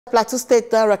Plateau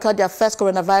State record their first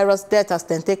coronavirus death as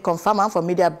they take confirm for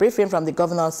media briefing from the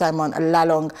Governor Simon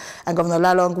Lalong. And Governor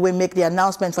Lalong will make the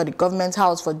announcement for the government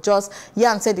house for just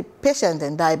Yan said the patient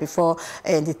then died before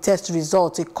the test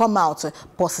result come out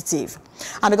positive.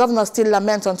 And the governor still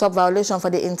laments on top violation for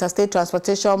the interstate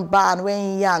transportation ban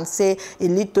when Yan say it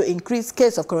lead to increased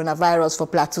case of coronavirus for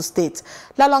Plateau State.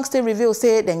 Lalong still reveal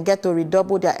say they get to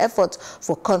redouble their efforts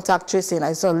for contact tracing,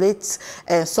 isolate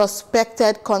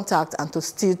suspected contact and to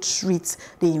still treat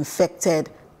the infected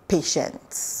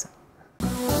patients.